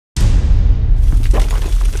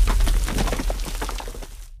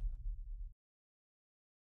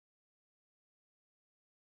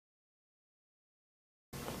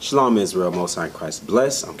Shalom Israel, Most High Christ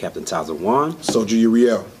bless. I'm Captain Taza Juan. Soldier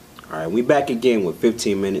Uriel. All right, we back again with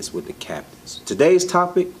 15 minutes with the captains. Today's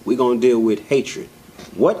topic, we're going to deal with hatred.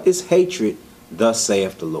 What is hatred? Thus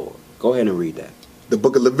saith the Lord. Go ahead and read that. The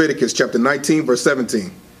book of Leviticus, chapter 19, verse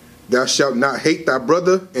 17. Thou shalt not hate thy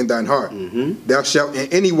brother in thine heart. Thou shalt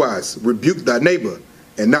in any wise rebuke thy neighbor,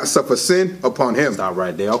 and not suffer sin upon him. Stop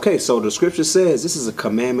right there. Okay, so the scripture says this is a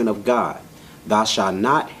commandment of God. Thou shalt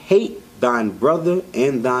not hate thine brother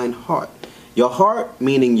in thine heart. Your heart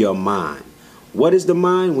meaning your mind. What is the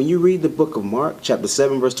mind? When you read the book of Mark, chapter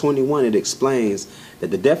 7, verse 21, it explains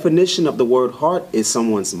that the definition of the word heart is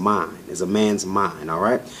someone's mind, is a man's mind, all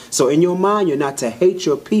right? So in your mind, you're not to hate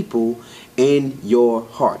your people in your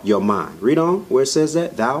heart, your mind. Read on where it says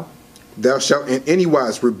that. Thou shalt in any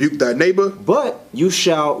wise rebuke thy neighbor. But you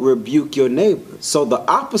shall rebuke your neighbor. So the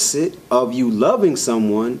opposite of you loving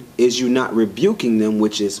someone is you not rebuking them,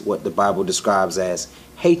 which is what the Bible describes as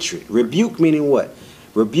hatred. Rebuke meaning what?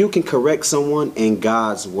 Rebuke and correct someone in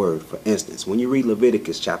God's word. For instance, when you read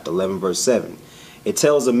Leviticus chapter 11, verse 7, it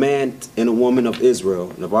tells a man and a woman of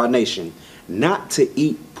Israel and of our nation not to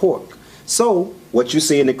eat pork. So what you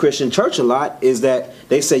see in the Christian church a lot is that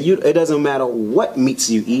they say it doesn't matter what meats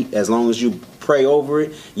you eat, as long as you pray over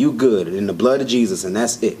it, you good, in the blood of Jesus, and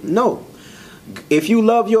that's it. No. If you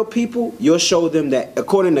love your people, you'll show them that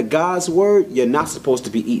according to God's word, you're not supposed to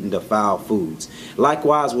be eating defiled foods.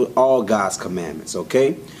 Likewise with all God's commandments,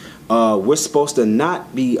 okay?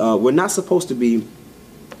 We're not supposed to be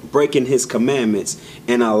breaking his commandments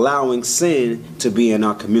and allowing sin to be in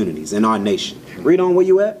our communities, in our nation. Read on where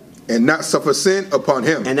you at. And not suffer sin upon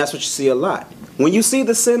him. And that's what you see a lot. When you see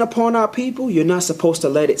the sin upon our people, you're not supposed to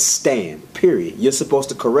let it stand, period. You're supposed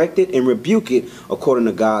to correct it and rebuke it according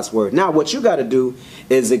to God's word. Now, what you got to do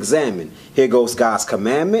is examine. Here goes God's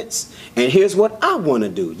commandments, and here's what I want to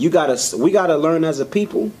do. We got to learn as a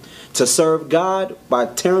people to serve God by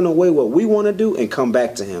tearing away what we want to do and come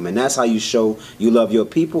back to him. And that's how you show you love your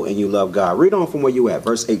people and you love God. Read on from where you at,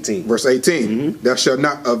 verse 18. Verse 18, Thou shalt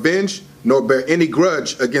not avenge nor bear any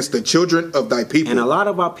grudge against the children of thy people. And a lot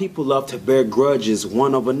of our people love to bear grudges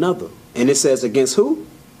one of another. And it says against who?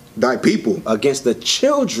 Thy people. Against the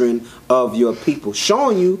children of your people,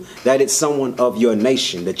 showing you that it's someone of your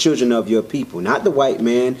nation, the children of your people, not the white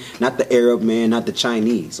man, not the Arab man, not the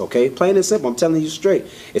Chinese, okay? Plain and simple, I'm telling you straight.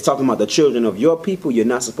 It's talking about the children of your people. You're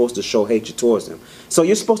not supposed to show hatred towards them. So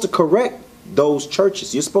you're supposed to correct those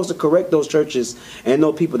churches. You're supposed to correct those churches and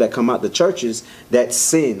those people that come out the churches that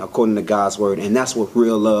sin according to God's word. And that's what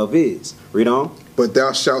real love is. Read on. But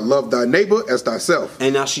thou shalt love thy neighbor as thyself.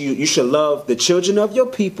 And now you should love the children of your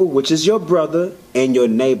people, which is your brother, and your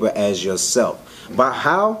neighbor as yourself. By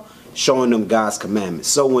how? Showing them God's commandments.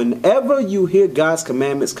 So whenever you hear God's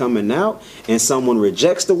commandments coming out and someone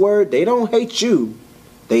rejects the word, they don't hate you.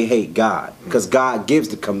 They hate God, because God gives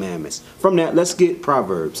the commandments. From that, let's get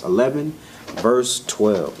Proverbs 11, verse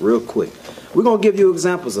 12, real quick. We're going to give you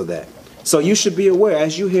examples of that. So you should be aware,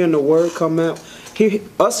 as you hearing the word come out,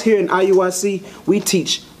 us here in IUIC, we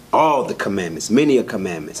teach all the commandments, many a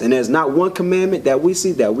commandments. And there's not one commandment that we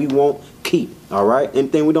see that we won't keep, all right?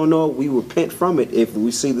 Anything we don't know, we repent from it if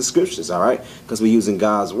we see the scriptures, all right? Because we're using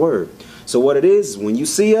God's word. So what it is, when you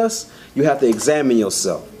see us, you have to examine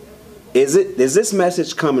yourself. Is this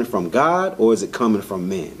message coming from God or is it coming from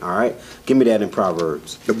men? All right. Give me that in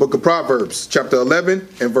Proverbs. The book of Proverbs, chapter 11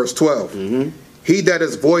 and verse 12. He that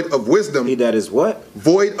is void of wisdom. He that is what?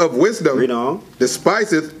 Void of wisdom. Read on.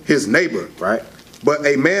 Despiseth his neighbor. Right. But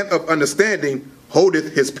a man of understanding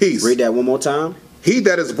holdeth his peace. Read that one more time. He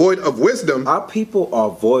that is void of wisdom. Our people are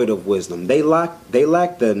void of wisdom. They lack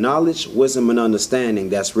the knowledge, wisdom, and understanding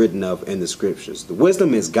that's written of in the scriptures. The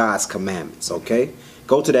wisdom is God's commandments, okay?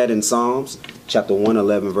 Go to that in Psalms chapter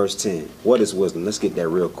 111, verse 10. What is wisdom? Let's get that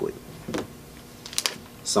real quick.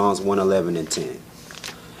 Psalms 111 and 10.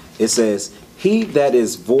 It says, he that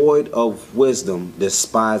is void of wisdom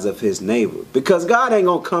despiseth his neighbor. Because God ain't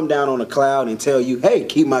going to come down on a cloud and tell you, hey,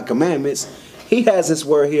 keep my commandments. He has his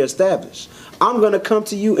word here established. I'm going to come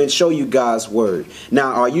to you and show you God's word.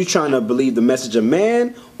 Now, are you trying to believe the message of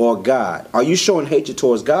man or God? Are you showing hatred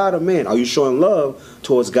towards God or man? Are you showing love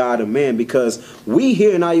towards God or man? Because we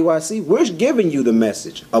here in IUIC, we're giving you the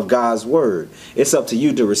message of God's word. It's up to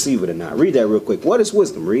you to receive it or not. Read that real quick. What is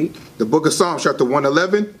wisdom? Read. The book of Psalms, chapter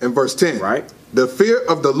 111 and verse 10. Right. The fear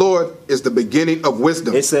of the Lord is the beginning of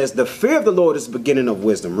wisdom. It says the fear of the Lord is the beginning of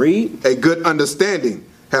wisdom. Read. A good understanding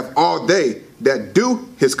have all they that do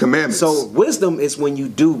his commandments. So wisdom is when you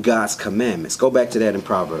do God's commandments. Go back to that in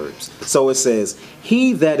Proverbs. So it says,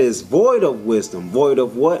 he that is void of wisdom, void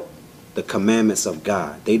of what? The commandments of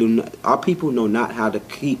God. They do not, our people know not how to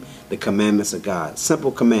keep the commandments of God.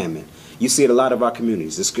 Simple commandment. You see it a lot of our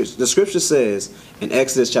communities. The scripture says in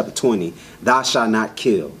Exodus chapter 20, thou shalt not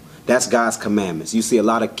kill. That's God's commandments. You see a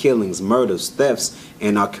lot of killings, murders, thefts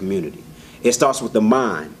in our community. It starts with the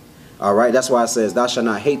mind. All right. That's why it says, thou shalt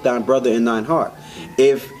not hate thine brother in thine heart.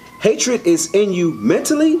 If hatred is in you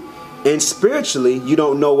mentally and spiritually, you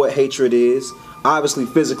don't know what hatred is. Obviously,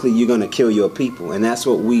 physically, you're going to kill your people. And that's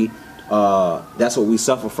what we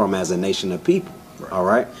suffer from as a nation of people. Right. All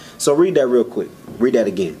right. So read that real quick. Read that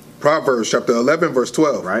again. Proverbs chapter 11, verse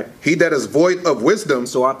 12. Right. He that is void of wisdom.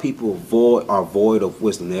 So our people are void of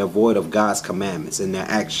wisdom. They're void of God's commandments in their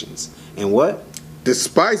actions. And what?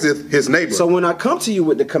 Despiseth his neighbor. So when I come to you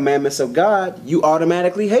with the commandments of God, you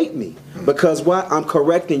automatically hate me. Because what? I'm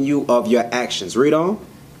correcting you of your actions. Read on.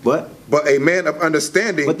 What? But a man of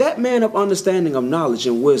understanding. But that man of understanding, of knowledge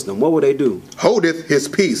and wisdom, what will they do? Holdeth his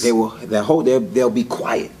peace. They'll be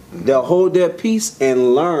quiet. They'll hold their peace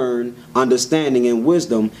and learn understanding and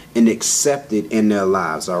wisdom and accept it in their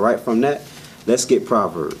lives. All right. From that, let's get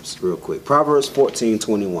Proverbs real quick. Proverbs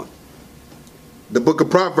 14:21. The book of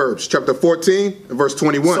Proverbs, chapter 14, verse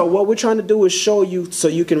 21. So what we're trying to do is show you so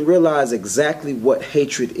you can realize exactly what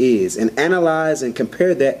hatred is and analyze and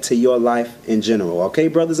compare that to your life in general. Okay,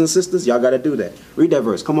 brothers and sisters, y'all got to do that. Read that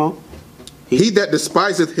verse. Come on. He that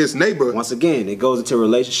despiseth his neighbor. Once again, it goes into a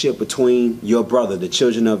relationship between your brother, the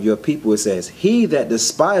children of your people. It says, he that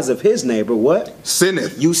despiseth his neighbor, what?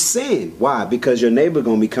 Sinneth. You sin. Why? Because your neighbor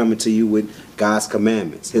going to be coming to you with God's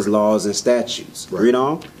commandments, his laws and statutes. Right. Read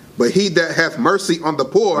on. But he that hath mercy on the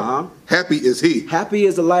poor, happy is he. Happy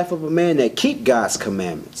is the life of a man that keep God's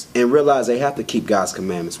commandments and realize they have to keep God's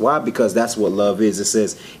commandments. Why? Because that's what love is. It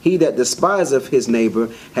says, he that despiseth his neighbor,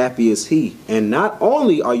 happy is he. And not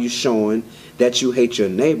only are you showing that you hate your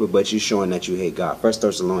neighbor, but you're showing that you hate God. 1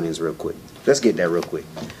 Thessalonians real quick. Let's get that real quick.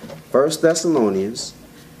 1 Thessalonians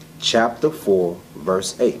chapter 4,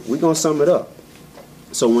 verse 8. We're going to sum it up.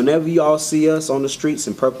 So whenever y'all see us on the streets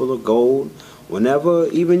in purple or gold, whenever,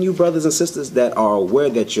 even you brothers and sisters that are aware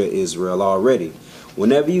that you're Israel already,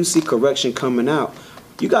 whenever you see correction coming out,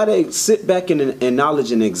 you got to sit back and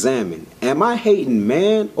acknowledge and examine. Am I hating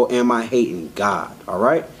man or am I hating God? All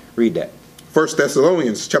right? Read that. 1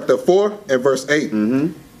 Thessalonians chapter 4 and verse 8.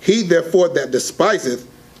 He therefore that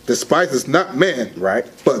despiseth not man, right,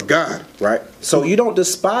 but God. Right. So you don't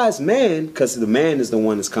despise man because the man is the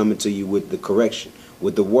one that's coming to you with the correction,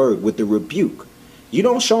 with the word, with the rebuke. You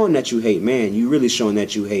don't showing that you hate man. You really showing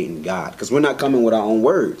that you hating God, because we're not coming with our own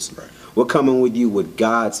words. Right. We're coming with you with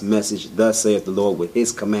God's message. Thus saith the Lord, with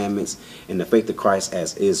his commandments and the faith of Christ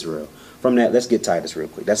as Israel. From that, let's get Titus real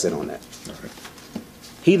quick. That's it on that. All right.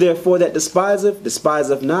 He therefore that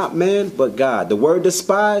despiseth not man, but God. The word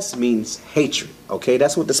despise means hatred. Okay,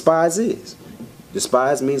 that's what despise is.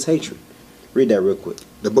 Despise means hatred. Read that real quick.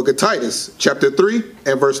 The book of Titus, chapter 3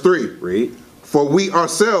 and verse 3. Read. For we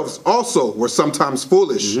ourselves also were sometimes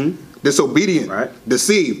foolish, disobedient,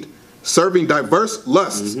 deceived, serving diverse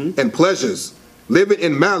lusts and pleasures, living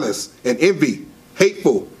in malice and envy,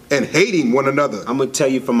 hateful, and hating one another. I'm going to tell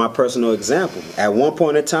you from my personal example. At one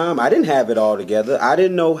point in time, I didn't have it all together. I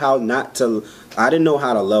didn't know how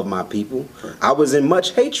to love my people. Right. I was in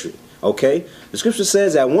much hatred. Okay? The scripture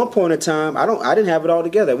says at one point in time, I didn't have it all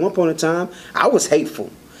together. At one point in time, I was hateful.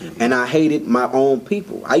 And I hated my own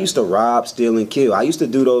people. I used to rob, steal, and kill. I used to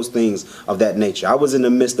do those things of that nature. I was in the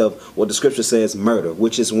midst of what the scripture says, murder,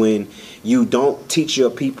 which is when you don't teach your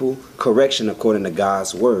people correction according to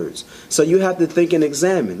God's words. So you have to think and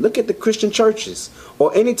examine. Look at the Christian churches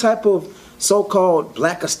or any type of so-called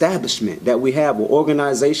black establishment that we have or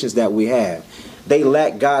organizations that we have. They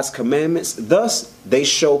lack God's commandments. Thus, they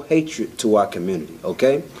show hatred to our community.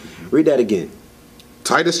 Okay? Read that again.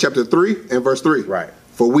 Titus chapter 3 and verse 3. Right.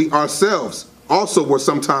 For we ourselves also were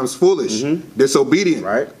sometimes foolish,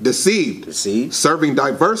 disobedient, deceived, serving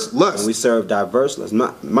diverse lusts. And we serve diverse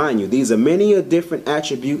lusts. Mind you, these are many different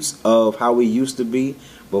attributes of how we used to be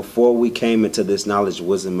before we came into this knowledge,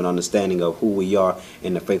 wisdom, and understanding of who we are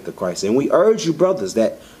in the faith of Christ. And we urge you, brothers,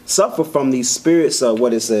 that suffer from these spirits of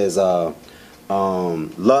what it says,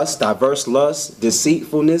 lust, diverse lust,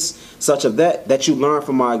 deceitfulness, such of that you learn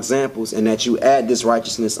from our examples, and that you add this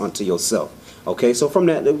righteousness unto yourself. Okay, so from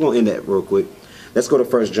that, we're going to end that real quick. Let's go to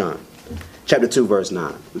 1 John chapter 2, verse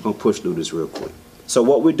 9. We're going to push through this real quick. So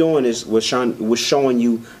what we're doing is we're showing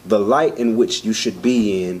you the light in which you should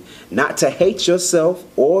be in, not to hate yourself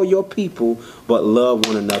or your people, but love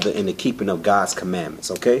one another in the keeping of God's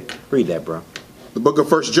commandments. Okay, read that, bro. The book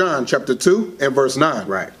of 1 John chapter 2 and verse 9.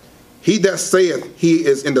 Right. He that saith he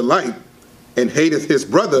is in the light and hateth his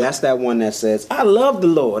brother. That's that one that says, I love the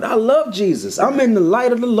Lord. I love Jesus. I'm in the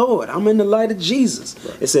light of the Lord. I'm in the light of Jesus.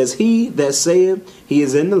 Right. It says, he that saith he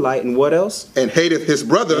is in the light, and what else? And hateth his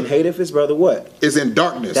brother. And hateth his brother what? Is in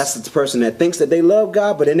darkness. That's the person that thinks that they love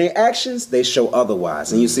God, but in their actions, they show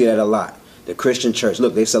otherwise. And you see that a lot. The Christian church,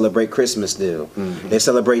 look, they celebrate Christmas still. They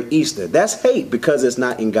celebrate Easter. That's hate because it's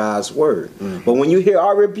not in God's word. But when you hear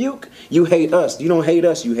our rebuke, you hate us. You don't hate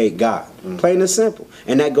us, you hate God. Plain and simple.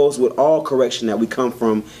 And that goes with all correction that we come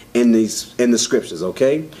from in the scriptures,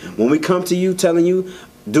 okay? When we come to you telling you,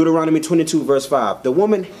 Deuteronomy 22 verse 5, the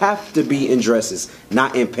woman have to be in dresses,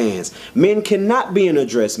 not in pants. Men cannot be in a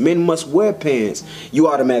dress. Men must wear pants. You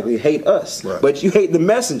automatically hate us. Right. But you hate the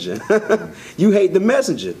messenger. You hate the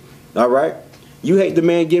messenger. All right, you hate the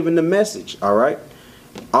man giving the message. All right,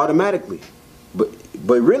 automatically, but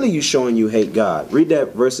really you showing you hate God. Read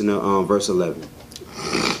that verse in verse 11.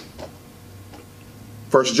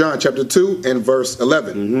 1 John chapter 2 and verse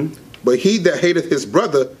 11. But he that hateth his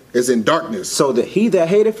brother is in darkness. So that he that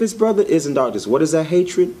hateth his brother is in darkness. What is that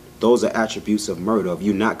hatred? Those are attributes of murder, of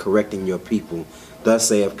you not correcting your people. Thus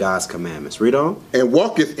saith God's commandments. Read on. And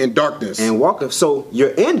walketh in darkness. And walketh. So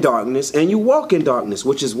you're in darkness and you walk in darkness,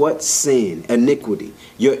 which is what? Sin, iniquity.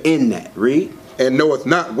 You're in that. Read. And knoweth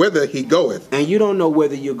not whither he goeth. And you don't know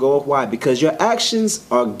whither you goeth. Why? Because your actions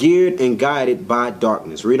are geared and guided by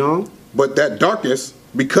darkness. Read on. But that darkness,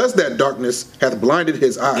 because that darkness hath blinded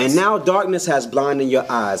his eyes. And now darkness has blinded your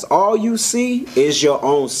eyes. All you see is your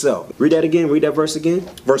own self. Read that again. Read that verse again.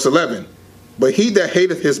 Verse 11. But he that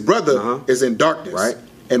hateth his brother is in darkness, right,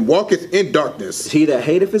 and walketh in darkness. He that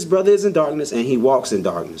hateth his brother is in darkness, and he walks in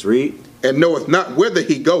darkness. Read. And knoweth not whither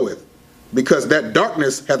he goeth, because that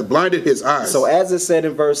darkness hath blinded his eyes. So as it said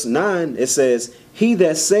in verse 9, it says, he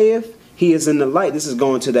that saith he is in the light. This is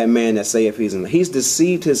going to that man that saith he's in the light. He's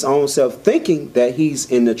deceived his own self, thinking that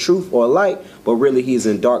he's in the truth or light, but really he's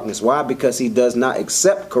in darkness. Why? Because he does not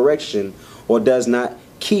accept correction or does not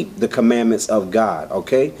keep the commandments of God,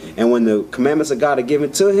 okay? And when the commandments of God are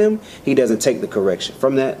given to him, he doesn't take the correction.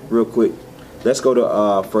 From that, real quick, let's go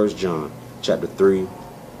to 1 John chapter 3,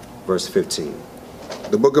 verse 15.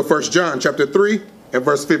 The book of 1 John chapter 3 and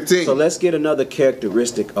verse 15. So let's get another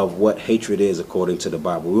characteristic of what hatred is according to the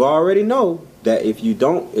Bible. We already know that if you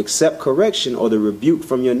don't accept correction or the rebuke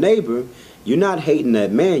from your neighbor, you're not hating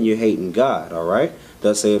that man, you're hating God, all right?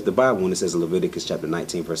 Thus saith the Bible when it says in Leviticus chapter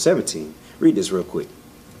 19, verse 17. Read this real quick.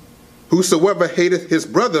 Whosoever hateth his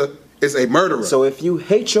brother is a murderer. So if you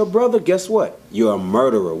hate your brother, guess what? You're a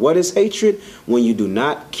murderer. What is hatred? When you do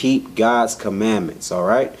not keep God's commandments, all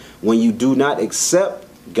right? When you do not accept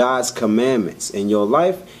God's commandments in your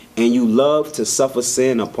life and you love to suffer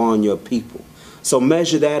sin upon your people. So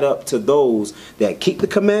measure that up to those that keep the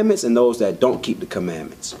commandments and those that don't keep the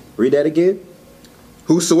commandments. Read that again.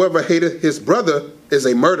 Whosoever hateth his brother is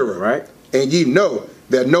a murderer. Right. And ye know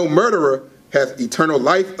that no murderer hath eternal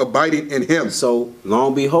life abiding in him. So,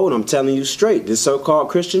 long behold, I'm telling you straight, this so-called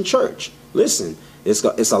Christian church, listen, it's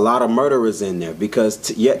a lot of murderers in there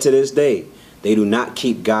because yet to this day, they do not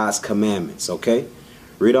keep God's commandments, okay?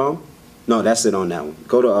 Read on. No, that's it on that one.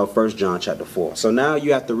 Go to 1 John chapter 4. So now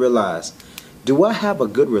you have to realize, do I have a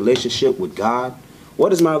good relationship with God?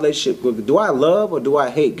 What is my relationship with? Do I love or do I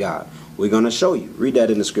hate God? We're going to show you. Read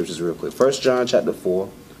that in the scriptures real quick. 1 John chapter 4,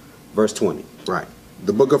 verse 20. Right.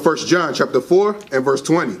 The book of 1 John chapter 4 and verse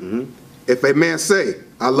 20. If a man say,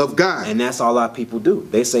 I love God. And that's all our people do.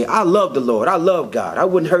 They say, I love the Lord. I love God. I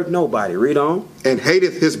wouldn't hurt nobody. Read on. And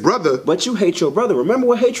hateth his brother. But you hate your brother. Remember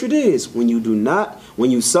what hatred is. When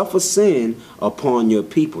you suffer sin upon your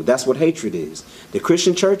people. That's what hatred is. The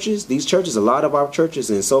Christian churches, these churches, a lot of our churches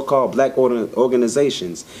and so-called black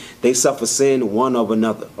organizations, they suffer sin one of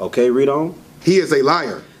another. Okay, read on. He is a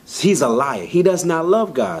liar. He's a liar. He does not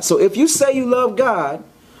love God. So if you say you love God,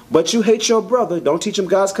 but you hate your brother, don't teach him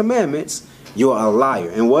God's commandments, you're a liar.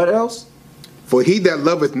 And what else? For he that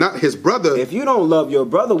loveth not his brother. If you don't love your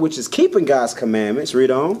brother, which is keeping God's commandments,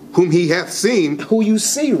 read on. Whom he hath seen. Who you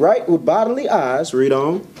see, right, with bodily eyes, read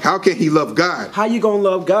on. How can he love God? How you going to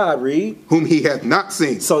love God, read? Whom he hath not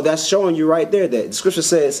seen. So that's showing you right there that the scripture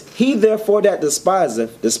says, he therefore that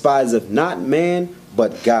despiseth not man,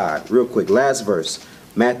 but God. Real quick, last verse.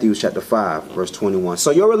 Matthew chapter 5, verse 21.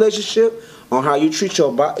 So your relationship on how you treat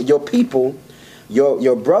your people,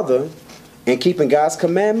 your brother, and keeping God's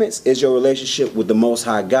commandments is your relationship with the Most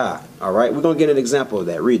High God. All right, we're going to get an example of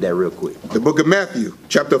that. Read that real quick. The book of Matthew,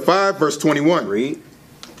 chapter 5, verse 21. Read.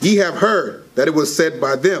 Ye have heard that it was said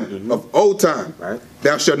by them of old time, right,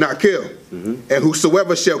 thou shalt not kill, and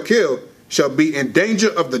whosoever shall kill shall be in danger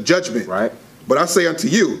of the judgment. Right. But I say unto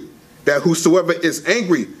you, that whosoever is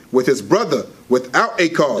angry with his brother without a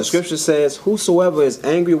cause. The scripture says, whosoever is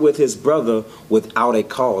angry with his brother without a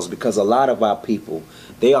cause, because a lot of our people,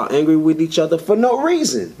 they are angry with each other for no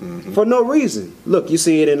reason. For no reason. Look, you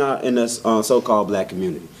see it in the so-called black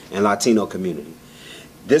community and Latino community.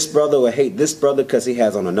 This brother will hate this brother because he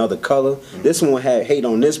has on another color. This one will hate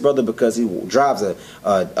on this brother because he drives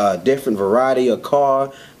a different variety of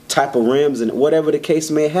car, type of rims, and whatever the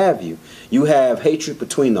case may have you. You have hatred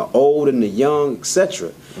between the old and the young,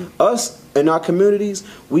 etc. Us in our communities,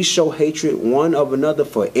 we show hatred one of another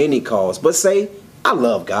for any cause. But say, I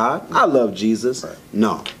love God, I love Jesus.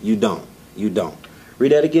 No, you don't. You don't.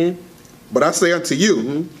 Read that again. But I say unto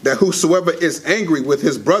you that whosoever is angry with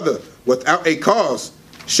his brother without a cause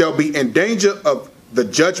shall be in danger of the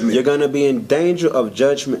judgment. You're going to be in danger of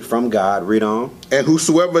judgment from God. Read on. And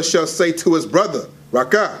whosoever shall say to his brother,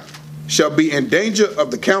 Rakah, shall be in danger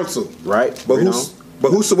of the council. Right.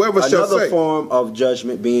 But whosoever shall say. Another form of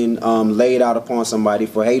judgment being laid out upon somebody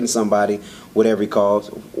for hating somebody with every cause,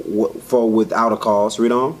 for without a cause.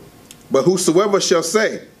 Read on. But whosoever shall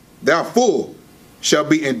say, thou fool, shall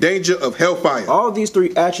be in danger of hellfire. All these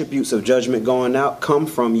three attributes of judgment going out come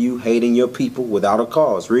from you hating your people without a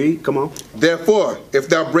cause. Read, come on. Therefore, if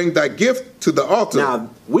thou bring thy gift to the altar. Now,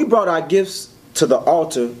 we brought our gifts to the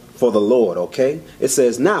altar for the Lord, okay? It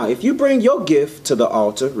says, now, if you bring your gift to the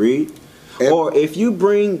altar, read, or if you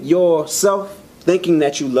bring yourself thinking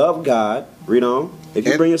that you love God, read on. If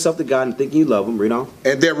you bring yourself to God and thinking you love him, read on.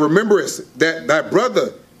 And there rememberest that thy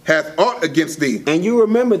brother hath aught against thee. And you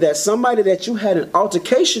remember that somebody that you had an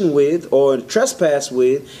altercation with or trespass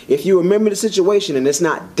with, if you remember the situation and it's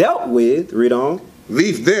not dealt with, read on.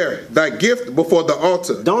 Leave there thy gift before the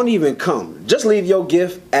altar. Don't even come. Just leave your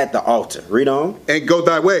gift at the altar. Read on. And go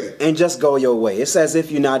thy way. And just go your way. It's as if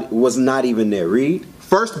you was not even there. Read.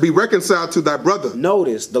 First be reconciled to thy brother.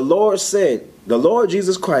 Notice, the Lord said, the Lord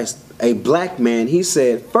Jesus Christ, a black man, he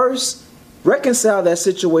said, first reconcile that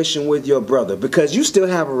situation with your brother because you still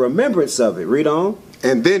have a remembrance of it. Read on.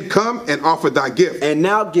 And then come and offer thy gift. And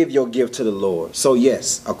now give your gift to the Lord. So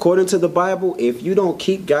yes, according to the Bible, if you don't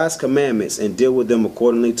keep God's commandments and deal with them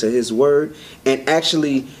accordingly to his word and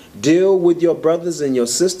actually deal with your brothers and your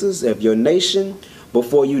sisters of your nation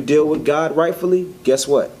before you deal with God rightfully, guess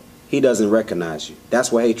what? He doesn't recognize you.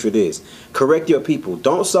 That's what hatred is. Correct your people.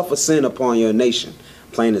 Don't suffer sin upon your nation.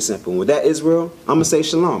 Plain and simple. And with that, Israel, I'm going to say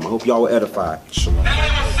shalom. I hope y'all were edified. Shalom. Now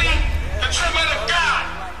let us see the treatment of God.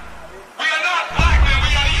 We are not black men. We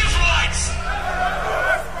are the Israelites.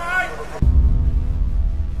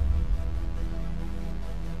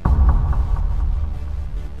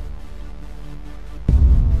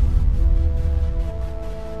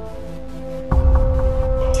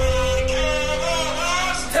 Take care of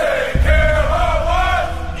us. Take care of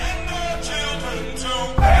us. And our children too.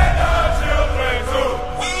 And our children too.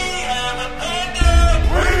 We have repented.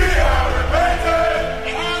 We have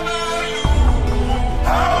repented. How about you?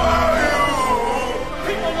 How about you?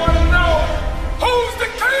 People want to know who's the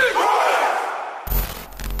king.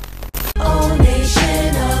 O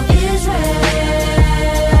nation of Israel,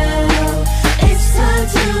 it's time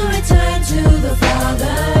to return to the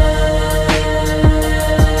Father.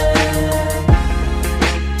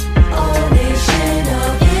 O nation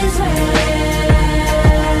of Israel,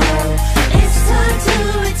 it's time to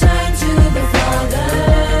return to the Father.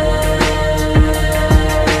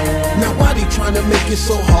 Now why they trying to make it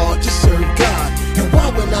so hard to serve God? And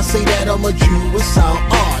why when I say that I'm a Jew it sound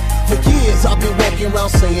odd? For years I've been walking around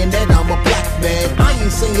saying that I'm a black man. I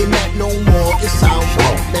ain't saying that no more, it sounds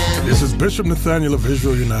wrong, man. This is Bishop Nathaniel of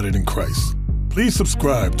Israel United in Christ. Please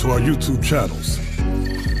subscribe to our YouTube channels.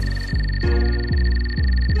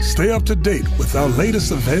 Stay up to date with our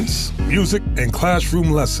latest events, music, and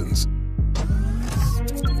classroom lessons.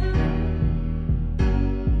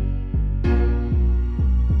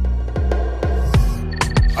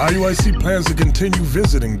 IUIC plans to continue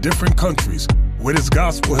visiting different countries where this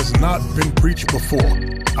gospel has not been preached before.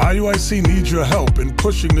 IUIC needs your help in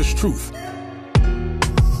pushing this truth.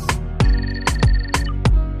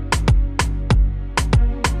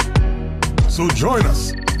 So join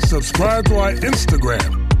us. Subscribe to our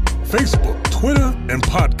Instagram, Facebook, Twitter, and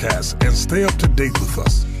podcasts, and stay up to date with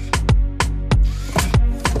us.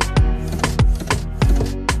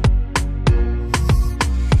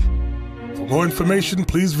 For more information,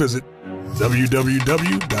 please visit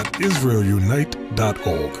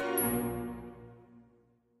www.israelunite.org.